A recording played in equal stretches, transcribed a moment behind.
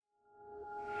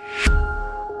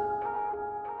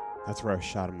That's where I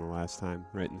shot him the last time,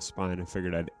 right in the spine. I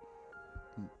figured I'd,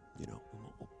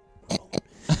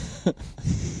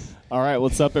 All right,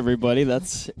 what's up, everybody?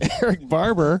 That's Eric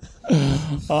Barber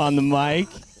on the mic.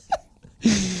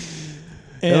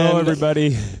 Hello,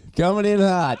 everybody. Coming in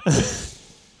hot.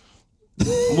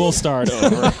 We'll start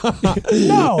over.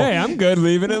 No, Hey, I'm good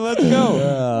leaving it. Let's go.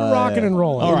 we're rocking and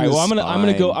rolling. All right. Well, I'm spine.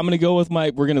 gonna go with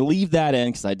my. We're gonna leave that in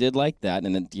because I did like that,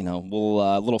 and then we'll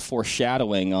a little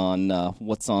foreshadowing on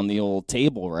what's on the old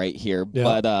table right here.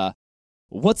 Yeah. But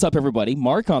what's up, everybody?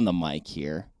 Mark on the mic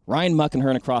here. Ryan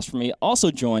Muckenhern across from me,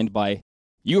 also joined by,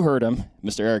 you heard him,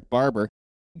 Mr. Eric Barber.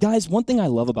 Guys, one thing I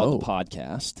love about the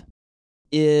podcast I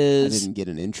is didn't get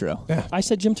an intro. I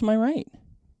said Jim to my right.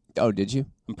 Oh, did you?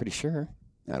 I'm pretty sure.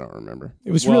 I don't remember.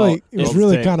 It was Well,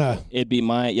 really kind of. It'd be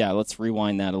let's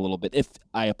rewind that a little bit. If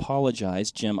I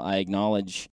apologize, Jim, I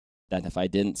acknowledge that if I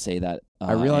didn't say that.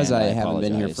 I realize and I haven't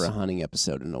been here apologize. for a hunting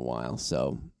episode in a while,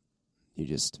 so you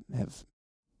just have...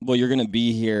 Well, you're going to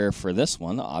be here for this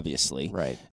one, obviously,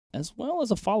 Right. as well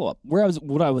as a follow-up.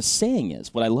 What I was saying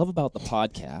is, what I love about the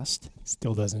podcast,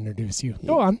 Still doesn't introduce you.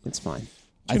 Go on. It's fine.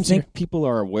 I Jim's think here. people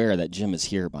are aware that Jim is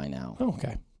here by now. Oh,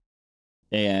 okay.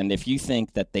 And if you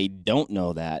think that they don't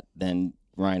know that, then,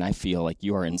 Ryan, I feel like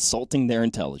you are insulting their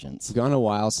intelligence. It's gone a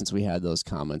while since we had those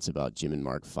comments about Jim and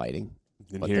Mark fighting.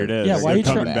 And But here it they're- is. Yeah, why are you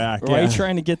They're coming trying- back? Why are yeah. you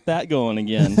trying to get that going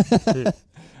again?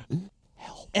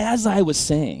 As I was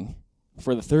saying,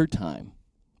 for the third time,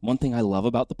 one thing I love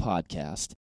about the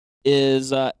podcast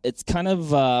is it's kind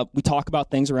of, we talk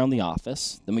about things around the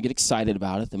office, then we get excited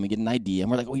about it, then we get an idea, and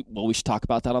we're like, we should talk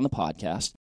about that on the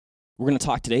podcast. We're going to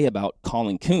talk today about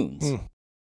calling coons.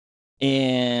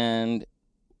 And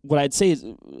what I'd say is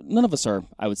none of us are,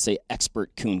 I would say,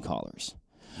 expert coon callers.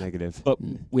 Negative. But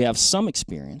we have some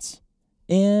experience,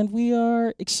 and we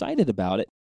are excited about it.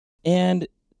 And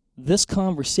this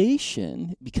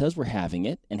conversation, because we're having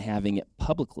it and having it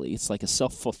publicly, it's like a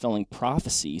self-fulfilling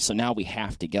prophecy. So now we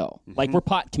have to go. Like, we're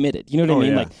pot committed. You know what I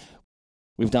mean? Yeah.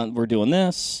 Like, we're doing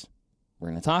this. We're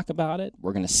going to talk about it.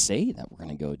 We're going to say that we're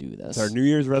going to go do this. It's our New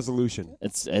Year's resolution.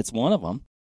 It's one of them.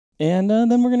 And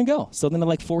then we're going to go. So then it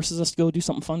like forces us to go do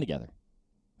something fun together.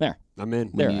 There. I'm in.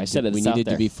 There, I said it. We It's out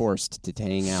needed there. to be forced to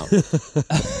hang out.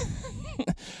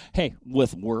 Hey,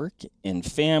 with work and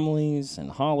families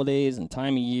and holidays and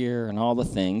time of year and all the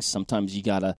things, sometimes you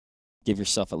got to give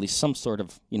yourself at least some sort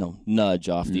of, nudge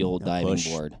off the old a diving push.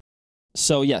 board.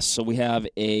 So, yes, so we have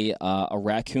a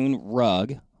raccoon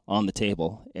rug on the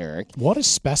table, Eric. What a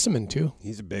specimen, too.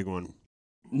 He's a big one.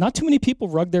 Not too many people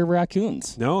rug their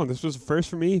raccoons. No, this was a first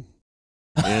for me.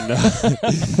 And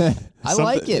I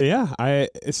like it. Yeah,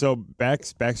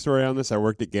 backstory on this. I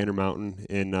worked at Gander Mountain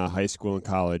in high school and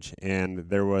college, and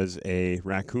there was a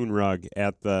raccoon rug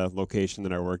at the location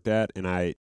that I worked at, and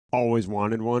I always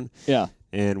wanted one. Yeah.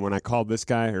 And when I called this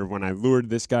guy, or when I lured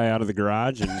this guy out of the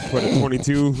garage and put a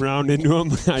 22 round into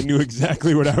him, I knew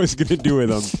exactly what I was going to do with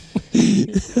him.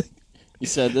 You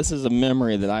said, this is a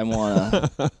memory that I want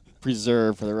to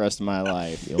preserve for the rest of my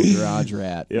life. The old garage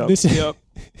rat. Yep. This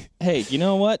Hey, you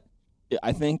know what?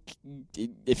 I think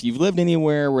if you've lived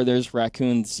anywhere where there's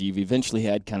raccoons, you've eventually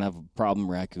had kind of a problem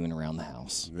raccoon around the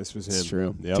house. This was him. It's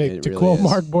true. Yep. It to really quote is.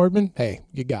 Mark Boardman, hey,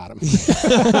 you got him.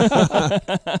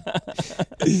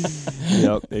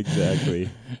 Yep, exactly.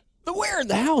 The where in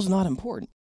the how is not important.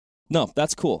 No,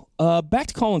 that's cool. Back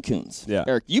to calling coons. Yeah.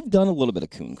 Eric, you've done a little bit of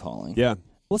coon calling. Yeah.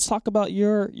 Let's talk about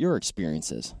your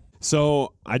experiences.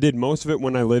 So I did most of it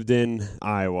when I lived in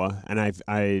Iowa, and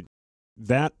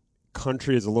that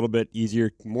country is a little bit easier,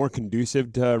 more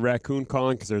conducive to raccoon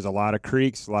calling because there's a lot of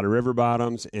creeks, a lot of river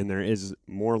bottoms, and there is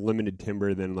more limited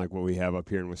timber than like what we have up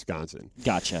here in Wisconsin.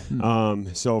 Gotcha.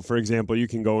 So for example, you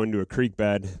can go into a creek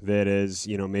bed that is,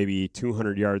 maybe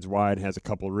 200 yards wide, has a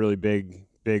couple really big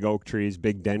oak trees,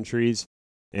 big den trees,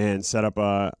 and set up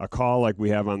a call like we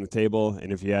have on the table.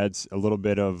 And if you add a little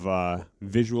bit of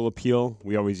visual appeal,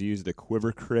 we always use the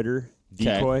quiver critter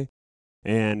decoy.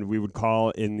 And we would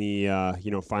call in the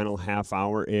final half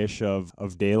hour ish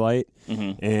of daylight.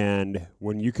 Mm-hmm. And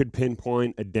when you could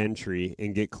pinpoint a den tree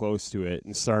and get close to it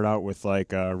and start out with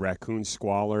like a raccoon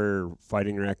squalor or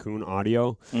fighting raccoon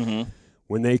audio, Mm-hmm.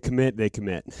 when they commit, they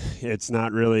commit. It's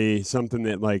not really something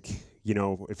that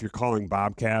if you're calling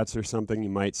bobcats or something, you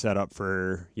might set up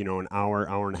for, an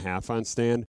hour and a half on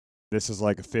stand. This is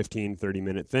like a 15,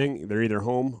 30-minute thing. They're either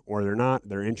home or they're not.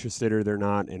 They're interested or they're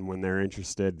not. And when they're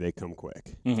interested, they come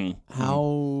quick. Mm-hmm.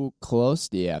 How close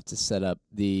do you have to set up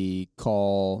the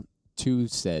call to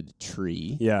said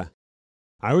tree? Yeah.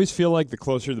 I always feel like the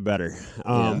closer the better.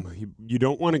 You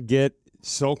don't want to get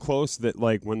so close that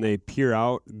like when they peer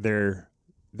out, they're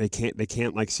they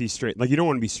can't like see straight. Like you don't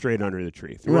want to be straight under the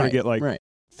tree. If you want to get like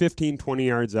 15, 20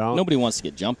 yards out. Nobody wants to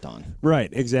get jumped on. Right,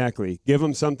 exactly. Give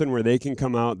them something where they can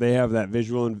come out. They have that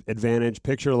visual advantage.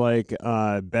 Picture like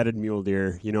bedded mule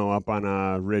deer, up on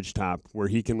a ridge top where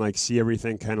he can like see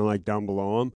everything kind of like down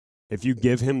below him. If you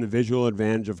give him the visual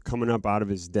advantage of coming up out of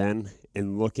his den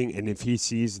and looking, and if he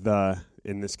sees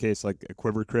in this case, like a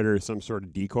quiver critter or some sort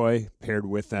of decoy paired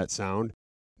with that sound,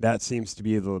 that seems to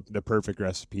be the perfect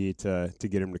recipe to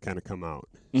get him to kind of come out.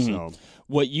 Mm-hmm. So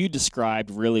what you described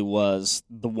really was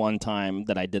the one time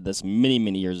that I did this many,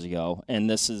 many years ago. And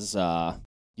this is,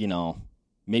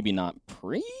 maybe not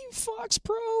pre-Fox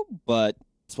Pro, but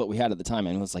it's what we had at the time.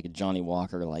 And it was like a Johnny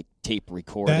Walker, like tape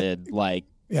recorded,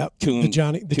 Yep. coon. The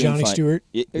Johnny fight. Stewart.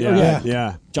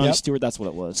 yeah. Johnny Stewart, that's what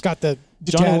it was. It's got the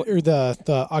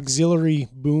auxiliary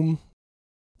boom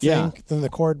thing, Yeah. then the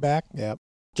cord back. Yep.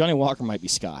 Johnny Walker might be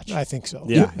Scotch. I think so.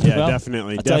 Yeah, Well,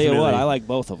 definitely. I'll tell you what, I like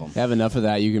both of them. Have enough of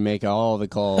that, you can make all the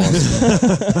calls.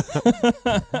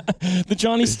 The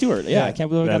Johnny Stewart. Yeah, I can't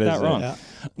believe I got that wrong. Yeah.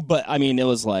 But, I mean, it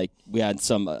was like we had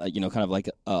some, kind of like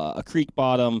a creek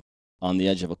bottom on the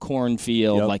edge of a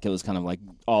cornfield. Yep. Like it was kind of like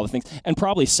all the things. And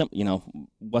probably,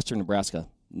 western Nebraska,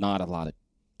 not a lot of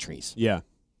trees. Yeah.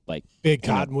 Like Big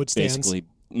cottonwood stands. Basically.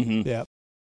 Mm-hmm. Yeah.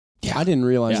 Yeah. I didn't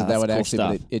realize that that's would cool actually,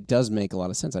 stuff. but it does make a lot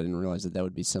of sense. I didn't realize that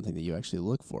would be something that you actually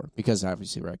look for, because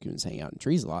obviously raccoons hang out in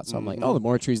trees a lot. So I'm like, the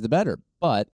more trees, the better.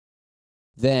 But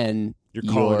then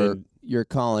you're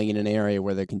calling in an area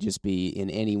where there can just be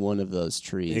in any one of those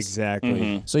trees. Exactly.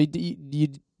 Mm-hmm. So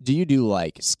do you do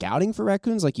like scouting for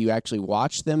raccoons? Like you actually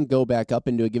watch them go back up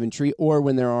into a given tree, or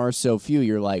when there are so few,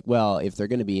 you're like, well, if they're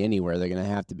going to be anywhere, they're going to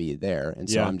have to be there, and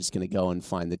so I'm just going to go and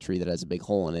find the tree that has a big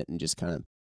hole in it and just kind of.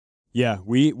 Yeah,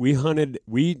 we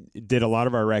did a lot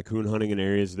of our raccoon hunting in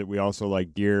areas that we also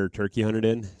like deer or turkey hunted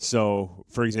in. So,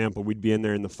 for example, we'd be in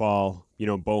there in the fall,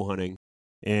 bow hunting,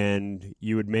 and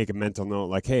you would make a mental note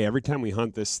like, hey, every time we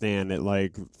hunt this stand at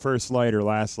like first light or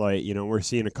last light, we're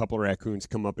seeing a couple raccoons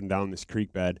come up and down this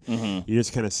creek bed. Mm-hmm. You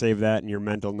just kind of save that in your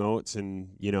mental notes, and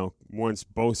once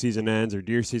bow season ends or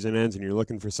deer season ends and you're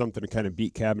looking for something to kind of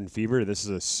beat cabin fever, this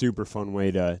is a super fun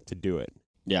way to do it.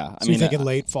 Yeah. So you're thinking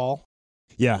late fall?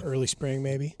 Yeah. Early spring,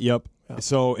 maybe? Yep. Yeah.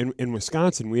 So in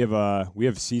Wisconsin, we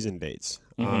have season dates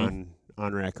on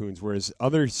raccoons, whereas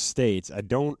other states, I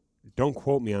don't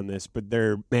quote me on this, but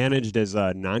they're managed as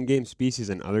a non-game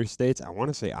species in other states. I want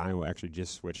to say Iowa actually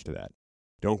just switched to that.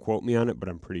 Don't quote me on it, but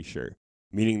I'm pretty sure.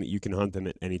 Meaning that you can hunt them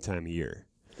at any time of year.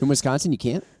 In Wisconsin, you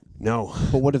can't? No.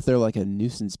 But what if they're like a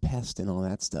nuisance pest and all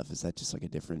that stuff? Is that just like a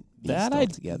different beast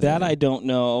altogether? That I don't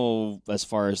know as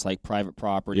far as like private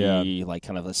property, like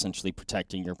kind of essentially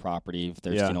protecting your property. If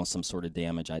there's some sort of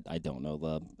damage, I don't know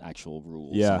the actual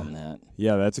rules on that.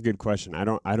 Yeah, that's a good question.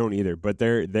 I don't either. But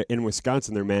they're in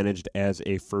Wisconsin, they're managed as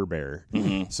a fur bearer.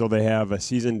 Mm-hmm. So they have a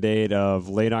season date of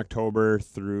late October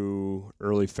through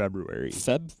early February.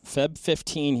 Feb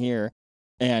 15 here,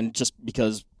 and just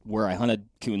because where I hunted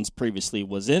coons previously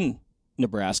was in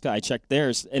Nebraska, I checked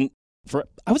theirs, and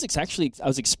I was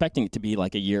expecting it to be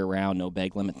like a year-round, no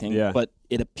bag limit thing, but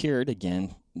it appeared,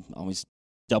 again, always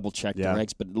double-check the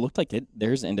regs, but it looked like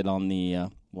theirs ended on the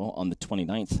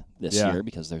 29th this year,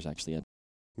 because there's actually a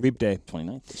Leap Day.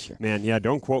 29th this year. Man,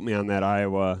 don't quote me on that,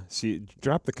 Iowa. See,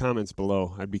 drop the comments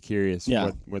below. I'd be curious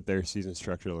what their season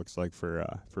structure looks like for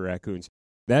raccoons.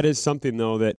 That is something,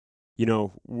 though, that,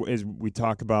 as we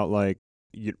talk about, like,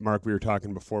 Mark, we were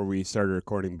talking before we started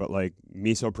recording, but like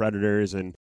mesopredators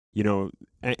and,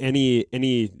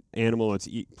 any animal that's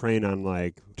preying on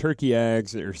like turkey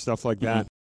eggs or stuff like that,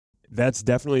 that's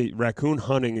definitely raccoon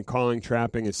hunting and calling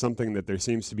trapping is something that there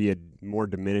seems to be a more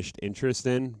diminished interest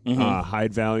in.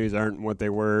 Hide values aren't what they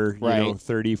were,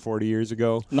 30, 40 years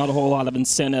ago. Not a whole lot of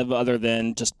incentive other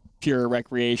than just pure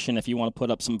recreation if you want to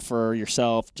put up some fur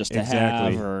yourself just to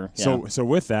have. So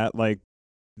with that, like,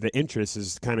 the interest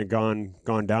has kind of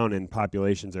gone down and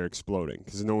populations are exploding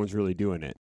because no one's really doing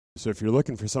it. So if you're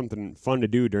looking for something fun to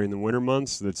do during the winter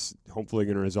months that's hopefully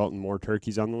going to result in more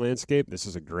turkeys on the landscape, this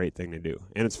is a great thing to do.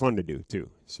 And it's fun to do, too.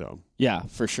 So yeah,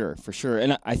 for sure.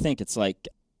 And I think it's like,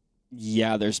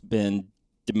 there's been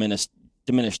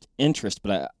diminished interest,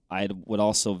 but I would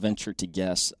also venture to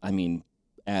guess, I mean,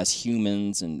 as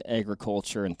humans and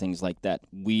agriculture and things like that,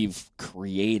 we've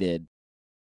created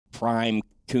prime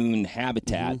coon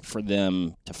habitat for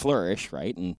them to flourish,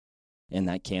 right? And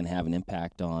that can have an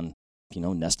impact on,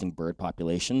 nesting bird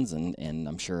populations and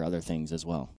I'm sure other things as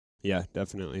well. Yeah,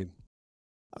 definitely.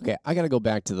 Okay, I got to go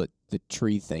back to the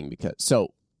tree thing because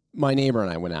my neighbor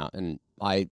and I went out and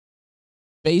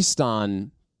based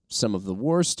on some of the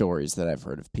war stories that I've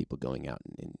heard of people going out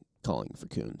and calling for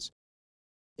coons,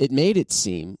 it made it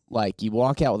seem like you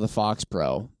walk out with a Fox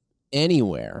Pro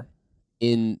anywhere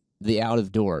in the out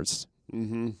of doors,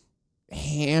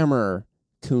 hammer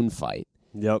coon fight.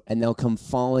 Yep. And they'll come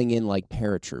falling in like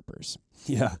paratroopers.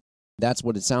 Yeah. That's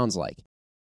what it sounds like.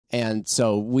 And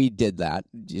so we did that.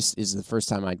 Just is the first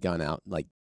time I'd gone out like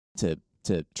to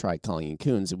try calling in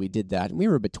coons, and we did that. And we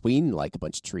were between like a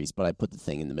bunch of trees, but I put the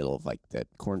thing in the middle of like the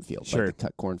cornfield, sure. like the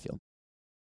cut cornfield.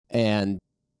 And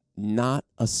not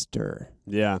a stir.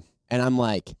 Yeah. And I'm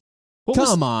like,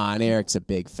 come on, Eric's a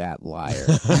big fat liar.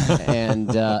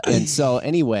 and so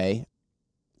anyway,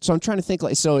 so I'm trying to think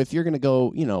like, so if you're going to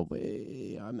go, you know,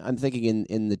 I'm thinking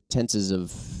in the tenses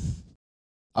of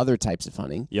other types of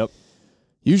hunting. Yep.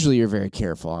 Usually you're very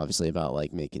careful, obviously, about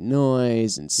like making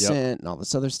noise and scent and all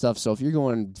this other stuff. So if you're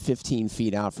going 15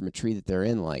 feet out from a tree that they're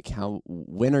in, like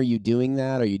when are you doing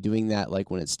that? Are you doing that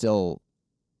like when it's still,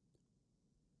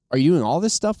 are you doing all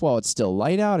this stuff while it's still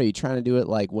light out? Are you trying to do it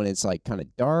like when it's like kind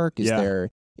of dark?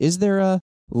 Is there a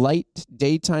light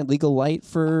daytime legal light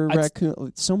for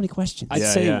raccoon? So many questions. I'd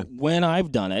say when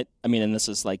I've done it, I mean, and this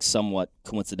is like somewhat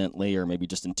coincidentally or maybe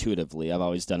just intuitively, I've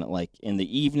always done it like in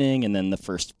the evening and then the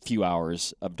first few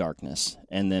hours of darkness.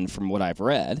 And then from what I've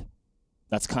read,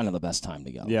 that's kind of the best time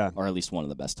to go. Yeah. Or at least one of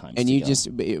the best times and to you go. just,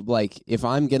 like, if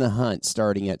I'm going to hunt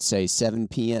starting at, say, 7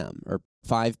 p.m. or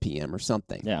 5 p.m. or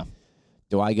something. Yeah.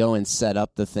 Do I go and set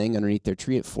up the thing underneath their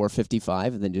tree at 4:55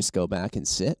 and then just go back and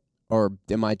sit? Or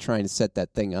am I trying to set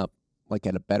that thing up like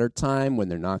at a better time when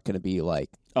they're not going to be like,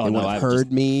 they would have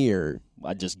heard me? Or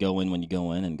I just go in when you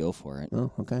go in and go for it.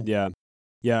 Oh, okay. Yeah.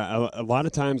 Yeah, a lot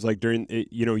of times, like during,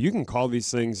 you know, you can call these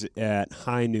things at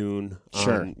high noon,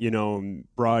 on, you know,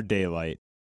 broad daylight.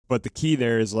 But the key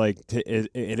there is like,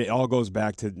 it all goes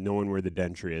back to knowing where the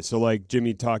den tree is. So like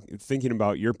Jimmy thinking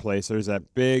about your place, there's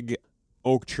that big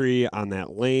oak tree on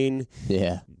that lane.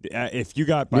 Yeah. If you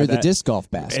got by near the disc golf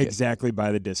basket. Exactly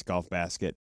by the disc golf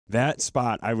basket. That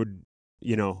spot, I would,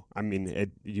 you know, I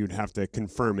mean, you'd have to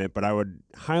confirm it, but I would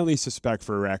highly suspect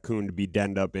for a raccoon to be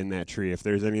denned up in that tree. If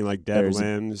there's any like dead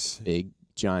limbs, big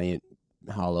giant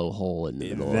hollow hole in the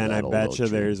middle. Then of that I bet you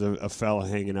tree. there's a fella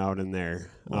hanging out in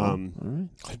there. All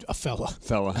right. A fella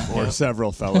Or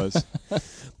several fellas.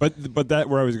 But that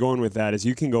where I was going with that is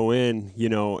you can go in, you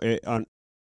know,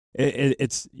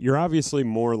 it's you're obviously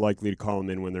more likely to call them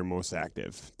in when they're most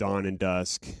active, dawn and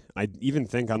dusk. I even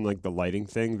think on like the lighting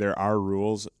thing, there are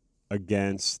rules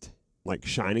against like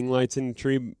shining lights in a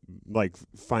tree, like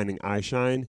finding eye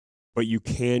shine, but you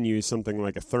can use something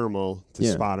like a thermal to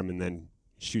spot them and then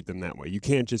shoot them that way. You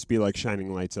can't just be like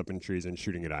shining lights up in trees and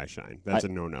shooting at eye shine. That's a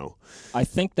no-no. I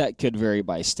think that could vary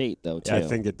by state though too. Yeah, I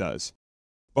think it does.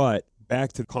 But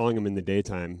back to calling them in the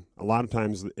daytime, a lot of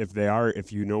times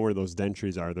if you know where those den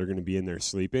trees are, they're going to be in there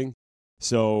sleeping.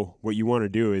 So what you want to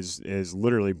do is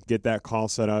literally get that call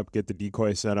set up, get the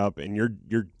decoy set up, and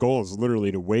your goal is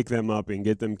literally to wake them up and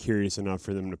get them curious enough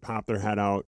for them to pop their head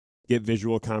out, get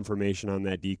visual confirmation on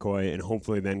that decoy, and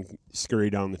hopefully then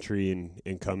scurry down the tree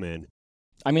and come in.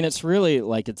 I mean, it's really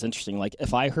like, it's interesting. Like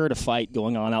if I heard a fight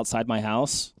going on outside my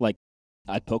house, like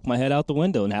I'd poke my head out the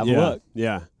window and have a look.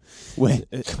 Yeah.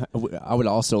 I would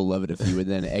also love it if you would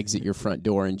then exit your front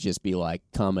door and just be like,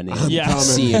 coming in, coming.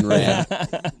 seeing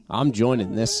red. I'm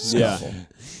joining this scuffle.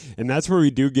 Yeah. And that's where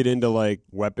we do get into like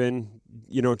weapon,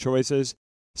 you know, choices.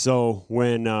 So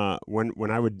when I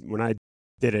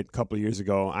did it a couple of years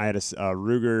ago, I had a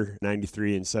Ruger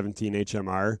 93 and 17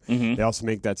 HMR. Mm-hmm. They also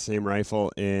make that same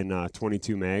rifle in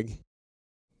 22 mag.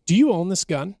 Do you own this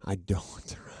gun? I don't,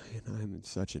 Ryan. I'm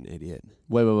such an idiot.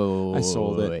 Wait. I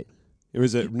sold it. It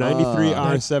was a 93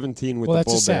 R17 with the that's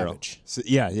bull a barrel. Savage. So,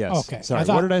 yes. Okay. Sorry,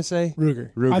 what did I say?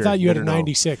 Ruger. Ruger. I thought you had a No.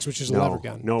 96, which is a lever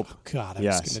gun. Nope. Oh, God, I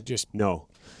Yes. was going to just... No.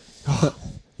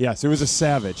 Yes, it was a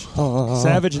Savage.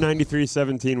 Savage 93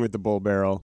 17 with the bull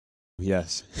barrel.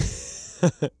 Yes.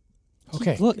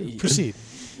 Okay, Look, proceed.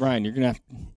 Ryan, you're going to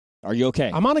are you okay?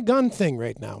 I'm on a gun thing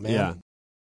right now, man. Yeah.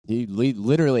 You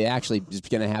literally actually just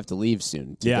going to have to leave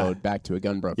soon to go back to a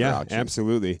gun broker auction.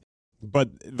 Absolutely.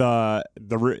 But the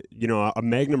you know, a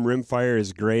Magnum rimfire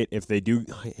is great if they do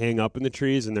hang up in the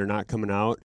trees and they're not coming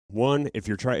out. One, if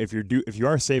you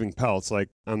are saving pelts like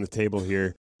on the table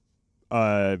here,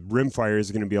 rimfire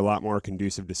is going to be a lot more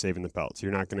conducive to saving the pelts.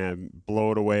 You're not going to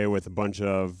blow it away with a bunch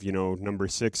of, you know, number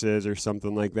 6s or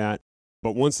something like that.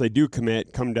 But once they do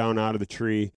come down out of the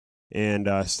tree and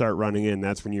start running in,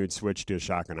 that's when you would switch to a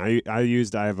shotgun. I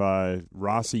have a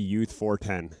Rossi Youth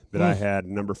 410 that I had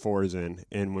number 4s in,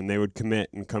 and when they would commit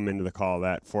and come into the call,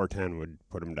 that 410 would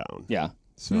put them down. Yeah.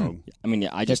 So I mean,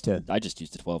 I just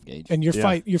used a 12 gauge. And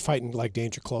you're fighting like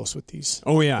danger close with these.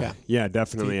 Oh yeah,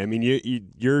 definitely. I mean,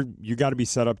 you got to be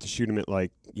set up to shoot them at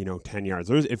like 10 yards.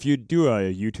 If you do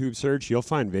a YouTube search, you'll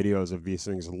find videos of these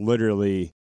things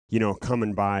literally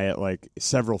coming by at like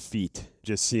several feet,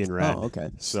 just seeing red. Oh,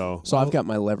 okay. So I've got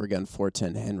my lever gun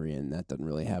 410 Henry, and that doesn't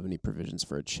really have any provisions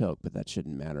for a choke, but that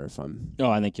shouldn't matter if I'm.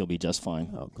 Oh, I think you'll be just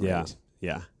fine. Oh, great.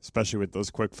 Yeah. Especially with those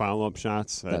quick follow-up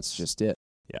shots. That's just it.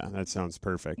 Yeah, that sounds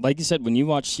perfect. Like you said, when you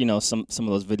watch, some of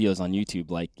those videos on YouTube,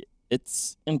 like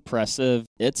it's impressive,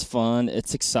 it's fun,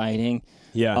 it's exciting.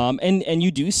 Yeah. And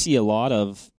you do see a lot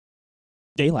of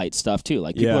daylight stuff too.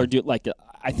 Like people are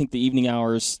I think the evening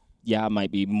hours,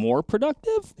 might be more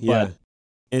productive. But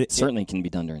it certainly can be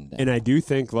done during the day. And I do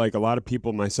think, like a lot of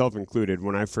people, myself included,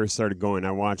 when I first started going,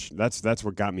 I watched. That's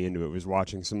what got me into it. Was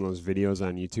watching some of those videos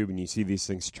on YouTube, and you see these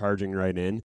things charging right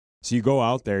in. So you go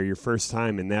out there your first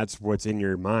time, and that's what's in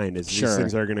your mind is these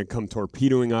things are going to come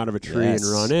torpedoing out of a tree and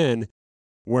run in.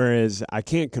 Whereas I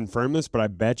can't confirm this, but I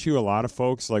bet you a lot of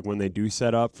folks, like when they do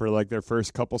set up for like their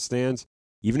first couple stands,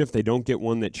 even if they don't get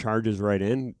one that charges right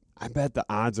in, I bet the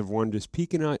odds of one just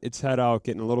peeking its head out,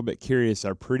 getting a little bit curious,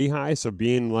 are pretty high. So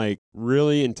being like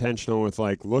really intentional with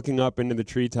like looking up into the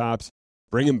treetops,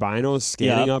 bringing binos,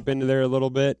 scanning up into there a little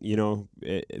bit,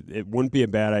 it wouldn't be a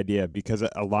bad idea, because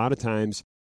a lot of times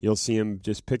you'll see them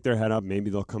just pick their head up. Maybe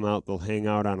they'll come out, they'll hang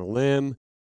out on a limb.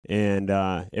 And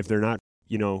if they're not,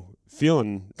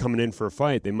 feeling coming in for a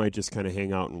fight, they might just kind of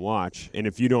hang out and watch. And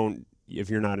if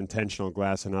you're not intentional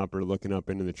glassing up or looking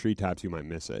up into the treetops, you might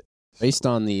miss it. Based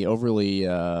on the overly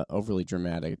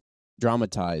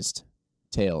dramatized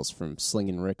tales from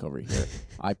Slingin' Rick over here,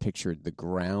 I pictured the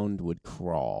ground would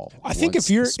crawl. I think if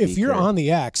you're on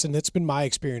the X, and it's been my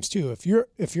experience too,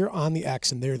 if you're on the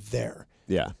X and they're there,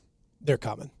 they're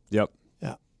coming. Yep.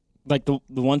 Yeah. Like the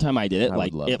one time I did it, I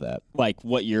would love that. Like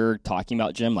what you're talking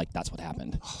about, Jim, like that's what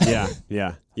happened. Yeah.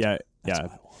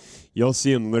 You'll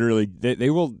see them literally. They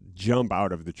will jump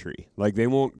out of the tree. Like they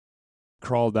won't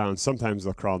crawl down. Sometimes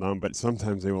they'll crawl down, but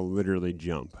sometimes they will literally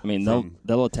jump. I mean,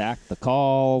 they'll attack the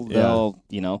call. They'll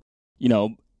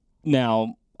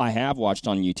Now I have watched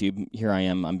on YouTube. Here I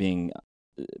am. I'm being.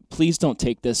 Please don't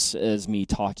take this as me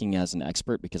talking as an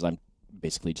expert, because I'm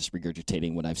basically just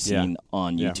regurgitating what I've seen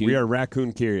on YouTube. We are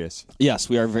raccoon curious. Yes,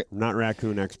 we are. Not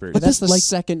raccoon experts. But that's the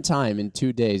second time in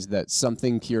 2 days that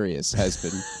something curious has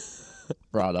been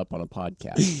brought up on a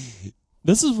podcast.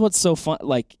 This is what's so fun.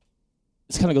 Like,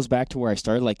 this kind of goes back to where I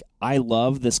started. Like, I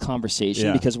love this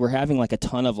conversation because we're having like a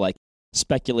ton of like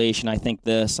speculation. I think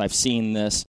this, I've seen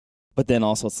this, but then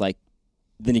also it's like,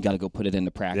 then you got to go put it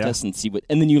into practice and see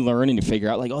and then you learn and you figure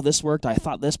out like, oh, this worked. I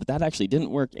thought this, but that actually didn't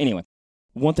work. Anyway,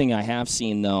 one thing I have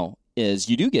seen though is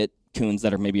you do get coons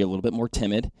that are maybe a little bit more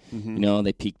timid. Mm-hmm.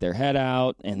 They peek their head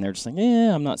out and they're just like,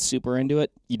 I'm not super into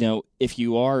it. If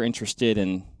you are interested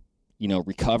in,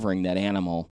 recovering that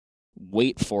animal,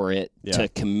 wait for it to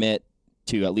commit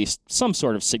to at least some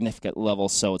sort of significant level,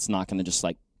 so it's not going to just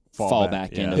like fall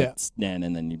back into its den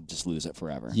and then you just lose it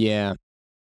forever. Yeah,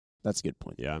 that's a good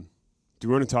point. Yeah. Do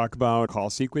you want to talk about call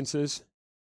sequences?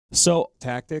 So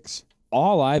tactics?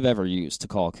 All I've ever used to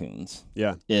call coons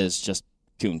is just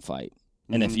coon fight.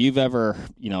 Mm-hmm. And if you've ever,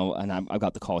 and I've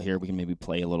got the call here, we can maybe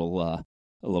play a little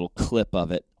clip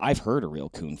of it. I've heard a real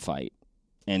coon fight,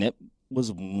 and it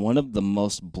was one of the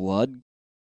most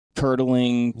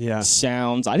blood-curdling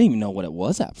sounds. I didn't even know what it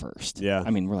was at first. Yeah.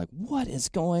 I mean, we're like, what is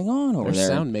going on over there?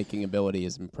 Their sound-making ability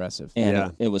is impressive.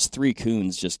 And it was 3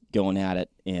 coons just going at it,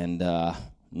 and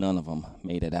none of them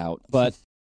made it out. But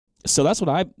so that's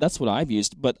what I've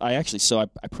used. But I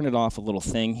printed off a little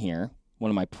thing here, one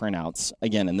of my printouts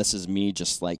again, and this is me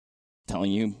just like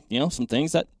telling you, some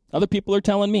things that other people are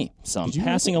telling me. So I'm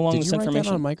passing along this information. Did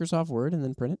you write that on Microsoft Word and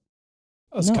then print it?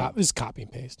 It's copy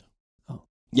and paste. Oh,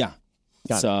 yeah.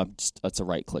 It's a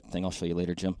right-click thing. I'll show you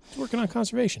later, Jim. It's working on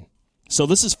conservation. So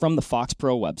this is from the Fox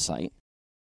Pro website.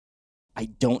 I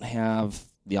don't have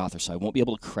the author, so I won't be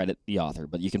able to credit the author,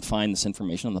 but you can find this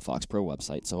information on the Fox Pro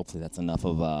website, so hopefully that's enough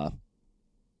of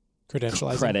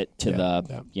credit to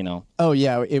the. Oh,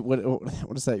 yeah.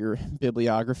 What is that, your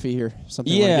bibliography or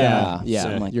something like that? Yeah.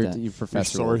 Something like that. Your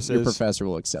professor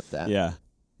will accept that. Yeah.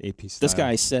 AP style. This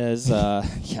guy says,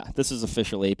 this is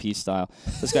official AP style.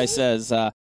 This guy says,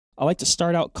 I like to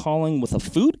start out calling with a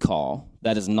food call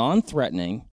that is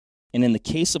non-threatening, and in the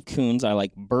case of coons, I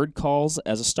like bird calls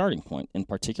as a starting point. In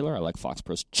particular, I like Fox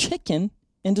Pro's chicken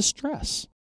in distress.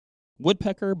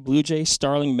 Woodpecker, blue jay,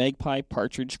 starling, magpie,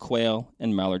 partridge, quail,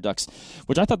 and mallard ducks,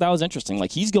 which I thought that was interesting.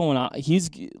 Like he's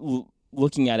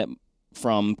looking at it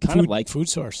from kind of like food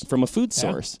source, from a food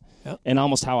source, and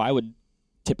almost how I would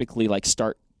typically like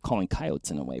start calling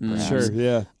coyotes in a way, perhaps. Sure,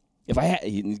 yeah. If I had,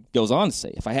 he goes on to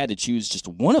say, if I had to choose just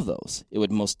one of those, it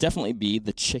would most definitely be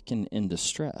the chicken in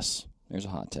distress. There's a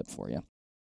hot tip for you.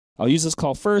 I'll use this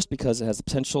call first because it has the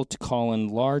potential to call in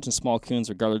large and small coons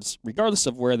regardless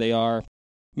of where they are,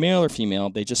 male or female.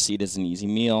 They just see it as an easy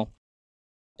meal.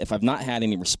 If I've not had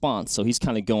any response, so he's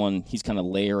kind of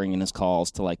layering in his calls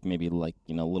to maybe a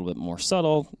little bit more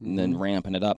subtle and then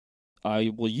ramping it up.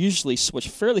 I will usually switch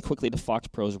fairly quickly to Fox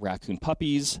Pro's raccoon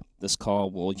puppies. This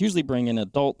call will usually bring in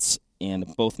adults, and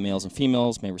both males and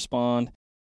females may respond.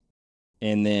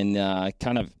 And then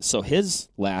so his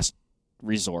last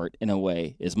resort, in a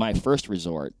way, is my first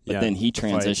resort, but then he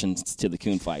transitions to the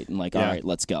coon fight and all right,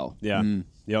 let's go. Yeah.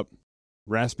 Yep.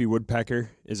 Raspy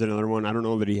woodpecker is another one. I don't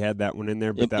know that he had that one in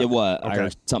there, but it was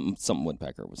Irish, something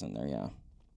woodpecker was in there, yeah.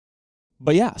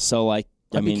 But yeah, so I'd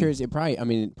be curious. It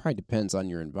probably depends on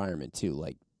your environment too.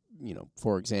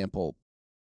 For example,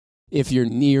 if you're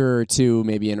nearer to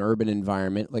maybe an urban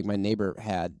environment, like my neighbor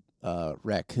had a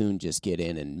raccoon just get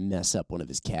in and mess up one of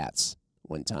his cats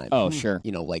one time. Oh, sure.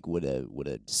 Would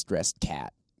a distressed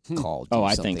cat call? Oh,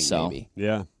 I think so. Maybe.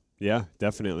 Yeah,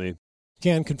 definitely.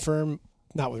 Can confirm,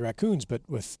 not with raccoons, but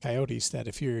with coyotes, that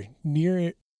if you're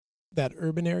near that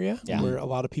urban area where a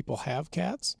lot of people have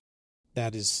cats,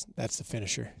 that's the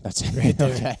finisher. That's right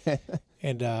there. Okay.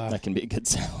 And that can be a good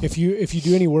sound. If you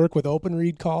do any work with open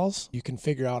read calls, you can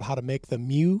figure out how to make the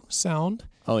mew sound.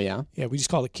 Oh yeah. Yeah, we just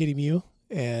call it kitty mew,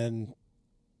 and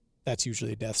that's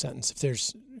usually a death sentence. If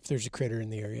there's a critter in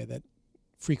the area that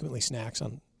frequently snacks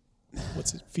on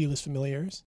Felis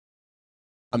familiaris.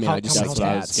 I mean, I just like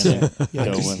cats.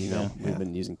 We've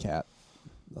been using cat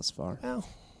thus far. Well,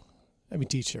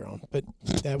 teach their own, but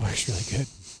that works really good.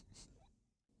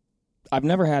 I've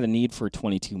never had a need for a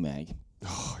 22 mag.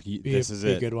 Oh, this is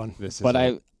a good one.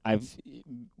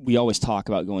 We always talk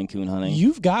about going coon hunting.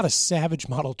 You've got a Savage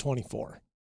Model 24.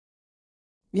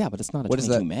 Yeah, but it's not a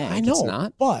 22 mag. I know, it's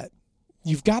not. But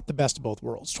you've got the best of both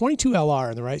worlds. 22 LR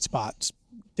in the right spot. It's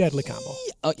deadly combo.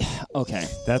 Okay.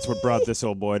 That's what brought this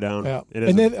old boy down. Yeah. It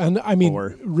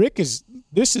is Rick is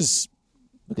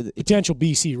look at the potential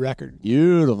BC record.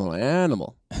 Beautiful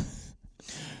animal.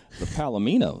 The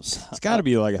Palominos. It's got to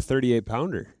be like a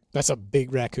 38-pounder. That's a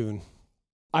big raccoon.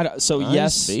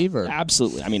 Yes, beaver.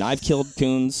 Absolutely. I've killed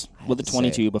coons with a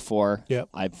 22 before. Yep.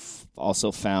 I've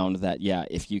also found that,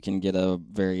 if you can get a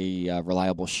very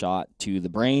reliable shot to the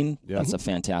brain, that's a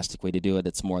fantastic way to do it.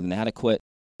 It's more than adequate.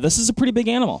 This is a pretty big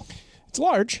animal. It's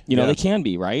large. They can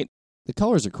be, right? The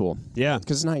colors are cool. Yeah.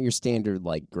 Because it's not your standard,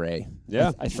 gray.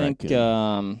 Yeah. I think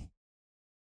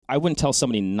I wouldn't tell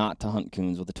somebody not to hunt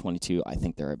coons with a 22. I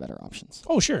think there are better options.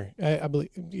 Oh, sure. I believe,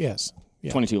 yes.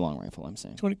 Yeah. 22 long rifle, I'm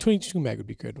saying. 22 mag would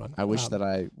be a good one. I wish that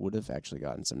I would have actually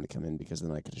gotten some to come in, because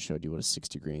then I could have showed you what a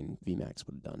 60 grain VMAX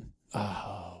would have done.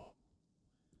 Oh.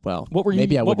 Well, what were you,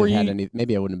 maybe I wouldn't have had any.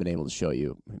 Maybe I wouldn't have been able to show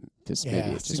you, because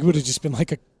maybe it would have just been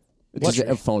like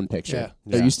a phone picture. Yeah.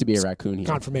 There used to be a raccoon here.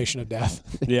 Confirmation of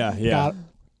death. Yeah.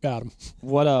 Got him.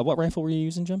 What rifle were you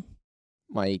using, Jim?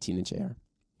 My 18-inch AR.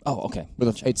 Oh, okay.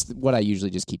 It's what I usually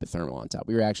just keep a thermal on top.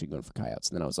 We were actually going for coyotes,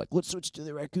 and then I was like, let's switch to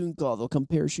the raccoon call. They'll come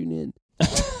parachuting in.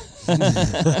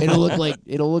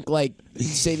 It'll look like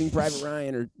Saving Private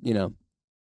Ryan, or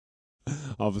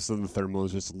All of a sudden, the thermal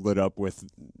is just lit up with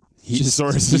heat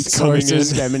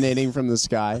sources emanating from the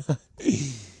sky.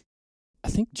 I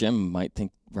think Jim might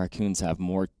think raccoons have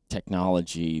more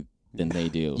technology than they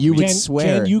do. You would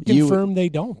swear. Can you confirm they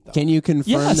don't, though? Can you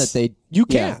confirm that they... You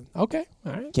can. Yeah. Okay.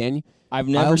 All right. Can you? I've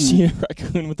never seen a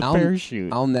raccoon with a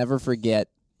parachute. I'll never forget.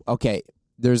 Okay,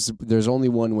 there's only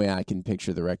one way I can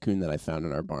picture the raccoon that I found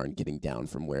in our barn getting down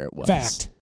from where it was. Fact.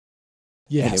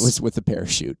 Yes. And it was with a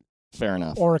parachute. Fair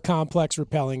enough. Or a complex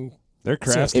repelling. They're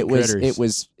crafty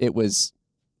critters. It was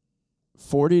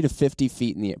 40 to 50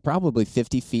 feet in the air, probably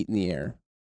 50 feet in the air,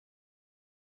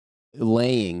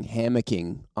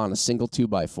 hammocking on a single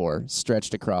 2x4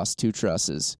 stretched across two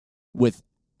trusses with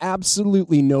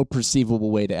absolutely no perceivable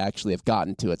way to actually have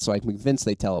gotten to it. So I'm convinced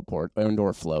they teleport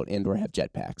or float and or have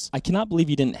jetpacks. I cannot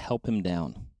believe you didn't help him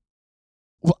down.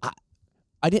 Well,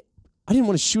 I didn't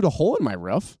want to shoot a hole in my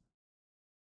roof.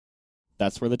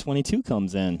 That's where the 22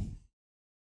 comes in.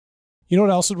 You know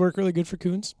what else would work really good for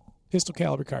coons? Pistol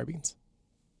caliber carbines.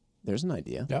 There's an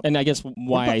idea. Yep. And I guess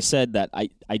why I said that,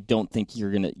 I don't think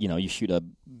you're going to, you shoot a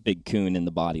big coon in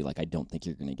the body, I don't think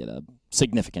you're going to get a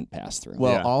significant pass through.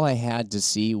 Well, all I had to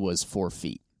see was 4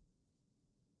 feet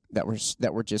that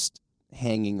were just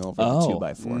hanging over the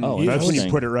 2x4. Oh, that's when you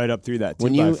put it right up through that 2x4.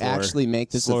 When you actually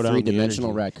make this a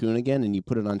three-dimensional raccoon again and you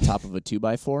put it on top of a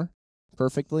 2x4,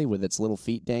 perfectly with its little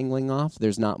feet dangling off,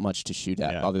 there's not much to shoot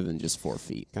at other than just 4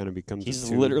 feet. Kind of becomes.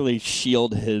 He's literally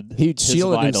shielded. He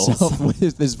shielded vitals. himself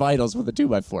with his vitals with a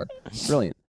 2x4.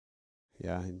 Brilliant.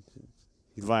 Yeah,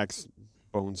 he lacks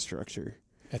bone structure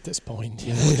At this point,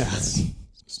 Yeah. it's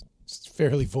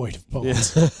fairly void of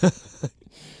bones.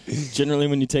 Generally,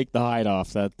 when you take the hide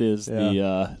off, that is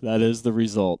the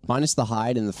result. Minus the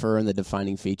hide and the fur and the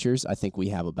defining features, I think we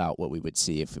have about what we would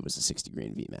see if it was a 60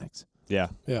 grain VMAX. Yeah.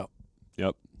 Yeah.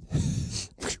 Yep.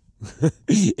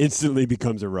 Instantly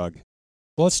becomes a rug.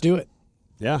 Well, let's do it.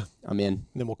 Yeah. I'm in. And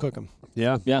then we'll cook them.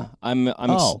 Yeah. Yeah,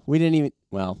 we didn't even.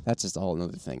 Well, that's just a whole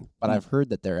other thing. But I've heard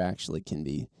that there actually can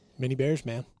be Mini bears,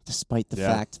 man. despite the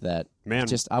fact that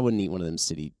I wouldn't eat one of them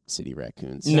city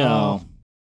raccoons. No.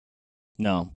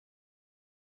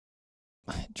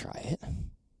 I'd try it.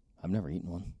 I've never eaten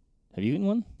one. Have you eaten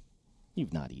one?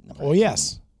 You've not eaten a raccoon. Oh,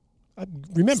 yes.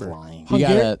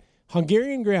 Remember,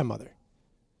 Hungarian grandmother.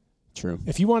 True.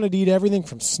 If you wanted to eat everything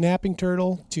from snapping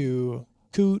turtle to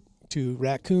coot to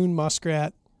raccoon,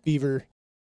 muskrat, beaver.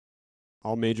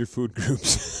 All major food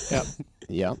groups. Yep.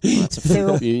 Yeah. That's a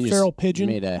feral pigeon.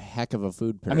 Made a heck of a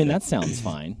food pyramid. I mean, that sounds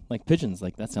fine. Like pigeons,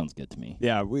 like that sounds good to me.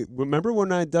 Yeah. We remember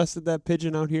when I dusted that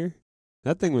pigeon out here?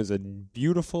 That thing was a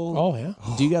beautiful. Oh, yeah.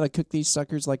 Do you got to cook these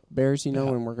suckers like bears,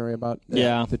 when we're going about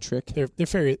the trick? They're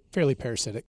fairly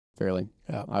parasitic. Fairly.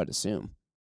 Yeah. I would assume.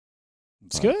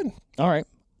 It's good. All right.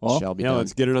 Well,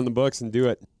 let's get it on the books and do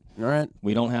it. All right.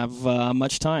 We don't have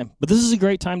much time, but this is a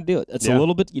great time to do it. It's a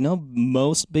little bit,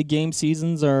 most big game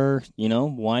seasons are,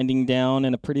 winding down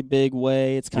in a pretty big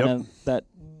way. It's kind of that.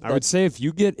 I would say if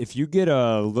you get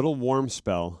a little warm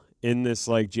spell in this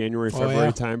like January,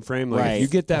 February time frame, like if you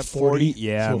get that 40,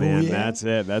 man, that's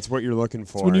it. That's what you're looking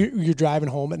for. So when you're driving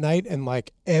home at night and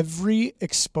like every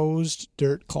exposed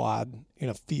dirt clod in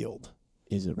a field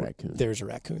is a raccoon. There's a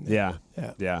raccoon there.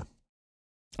 Yeah.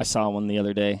 I saw one the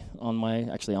other day on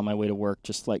my way to work,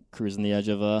 just like cruising the edge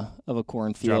of a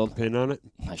cornfield. Drop a pin on it?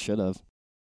 I should have.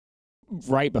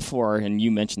 Right before, and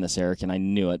you mentioned this, Eric, and I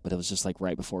knew it, but it was just like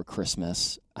right before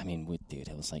Christmas. I mean,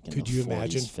 it was like in Could the you 40s,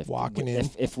 imagine 50s. walking in?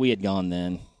 If we had gone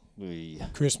then,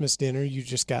 Christmas dinner, you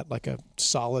just got like a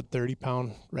solid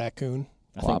 30-pound raccoon.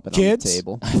 Plop it Kids? on the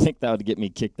table. I think that would get me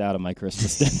kicked out of my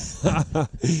Christmas dinner.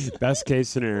 Best case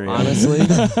scenario. Honestly,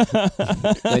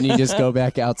 then you just go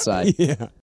back outside. Yeah.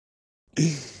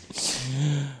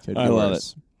 I love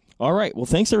it. All right. Well,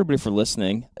 thanks everybody for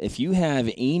listening. If you have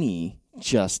any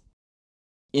just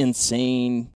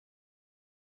insane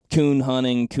coon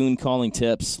hunting, coon calling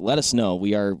tips, let us know.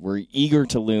 We're eager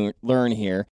to learn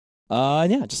here.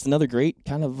 Just another great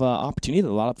kind of opportunity that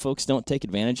a lot of folks don't take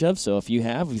advantage of. So if you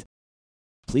have,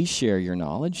 please share your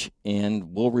knowledge,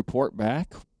 and we'll report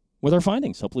back with our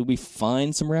findings. Hopefully we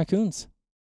find some raccoons.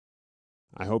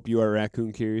 I hope you are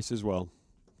raccoon curious as well,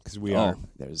 because we are.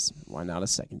 Why not a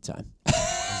second time?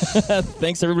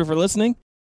 Thanks, everybody, for listening.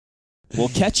 We'll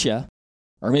catch you,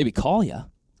 or maybe call you,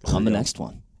 on the next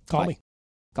one. Call me.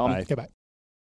 Call me. Okay, bye.